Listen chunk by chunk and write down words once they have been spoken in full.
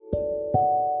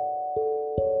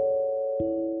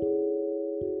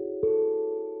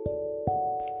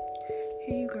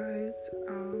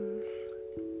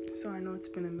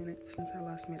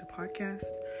last made a podcast.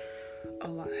 A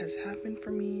lot has happened for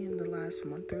me in the last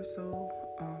month or so.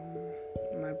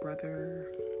 My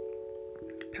brother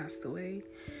passed away,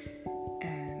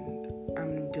 and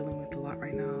I'm dealing with a lot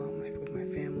right now with my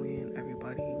family and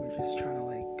everybody. We're just trying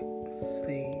to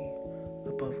stay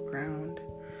above ground.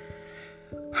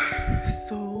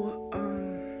 So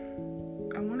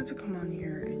I wanted to come on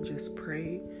here and just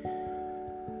pray,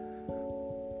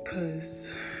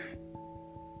 because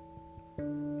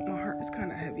my heart is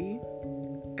kind of heavy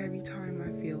every time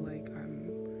I feel like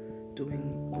I'm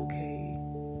doing okay.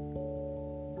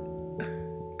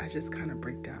 I just kind of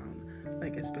break down,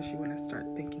 especially when I start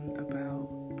thinking about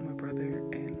my brother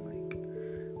and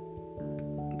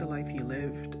the life he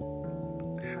lived,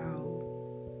 how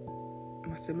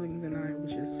my siblings and I would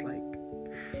just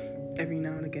every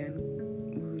now and again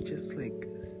we would just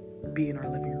be in our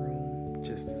living room,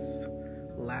 just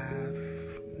laugh,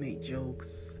 make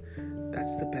jokes.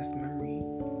 That's the best memory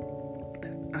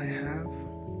that I have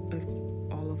of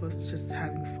all of us just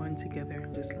having fun together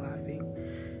and just laughing.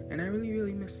 And I really,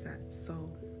 really miss that.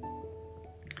 So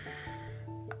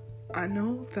I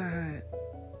know that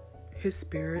his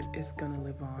spirit is going to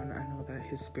live on. I know that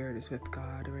his spirit is with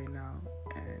God right now.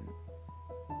 And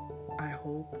I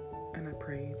hope and I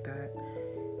pray that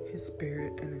his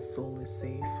spirit and his soul is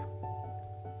safe.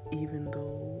 Even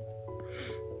though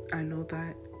I know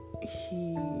that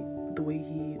the way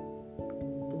he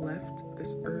left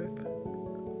this earth,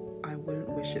 I wouldn't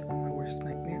wish it on my worst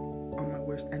nightmare, on my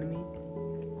worst enemy.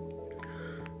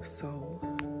 So,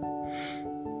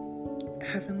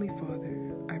 Heavenly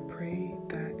Father, I pray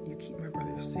that you keep my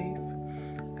brother safe.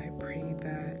 I pray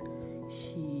that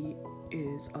he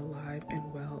is alive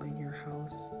and well in your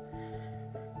house.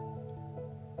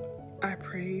 I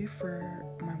pray for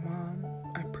my mom.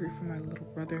 I pray for my little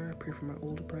brother. I pray for my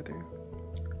older brother.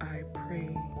 I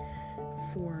pray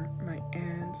for my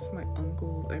aunts, my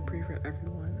uncles. I pray for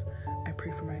everyone. I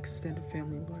pray for my extended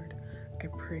family, Lord. I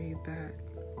pray that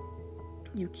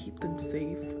you keep them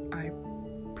safe. I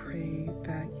pray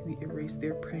that you erase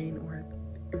their pain,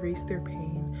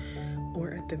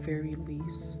 or at the very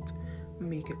least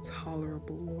make it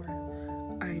tolerable, Lord.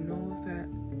 I know that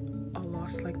a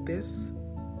loss like this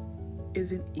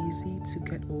isn't easy to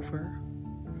get over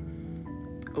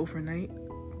overnight,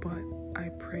 but I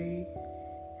pray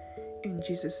in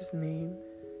Jesus' name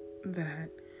that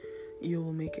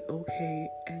you'll make it okay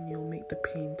and you'll make the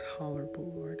pain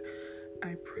tolerable, Lord.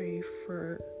 I pray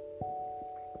for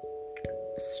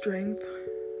strength.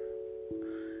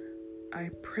 I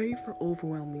pray for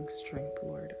overwhelming strength,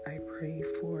 Lord. I pray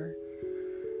for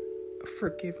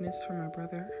forgiveness for my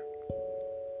brother,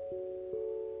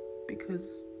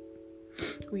 because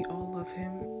we all love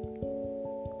him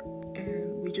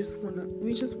and we just want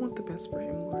the best for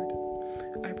him, Lord.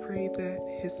 I pray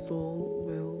that his soul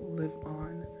will live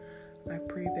on. I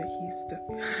pray that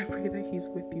he's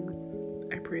with you.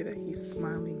 I pray that he's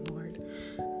smiling, Lord.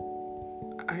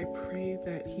 I pray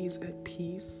that he's at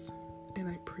peace, and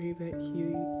I pray that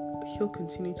he'll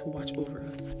continue to watch over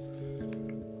us.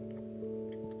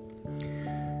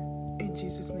 In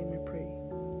Jesus' name I